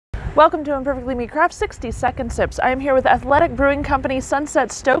Welcome to ImperfectlyMeCrafts 60-second sips. I am here with Athletic Brewing Company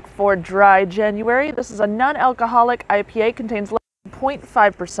Sunset Stoke for dry January. This is a non-alcoholic IPA, contains less than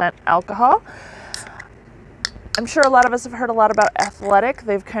 0.5% alcohol. I'm sure a lot of us have heard a lot about Athletic.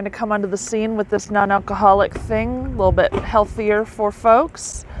 They've kind of come onto the scene with this non-alcoholic thing, a little bit healthier for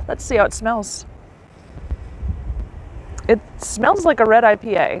folks. Let's see how it smells. It smells like a red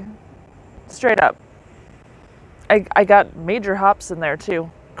IPA, straight up. I got major hops in there too.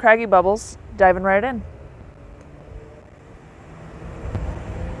 Craggy bubbles, diving right in.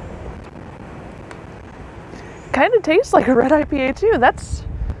 Kind of tastes like a red IPA too. That's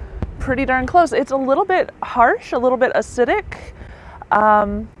pretty darn close. It's a little bit harsh, a little bit acidic,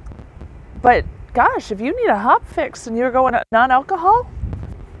 but gosh, if you need a hop fix and you're going non-alcohol,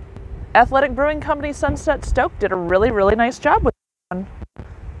 Athletic Brewing Company Sunset Stoke did a really nice job with this one.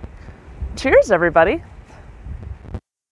 Cheers, everybody.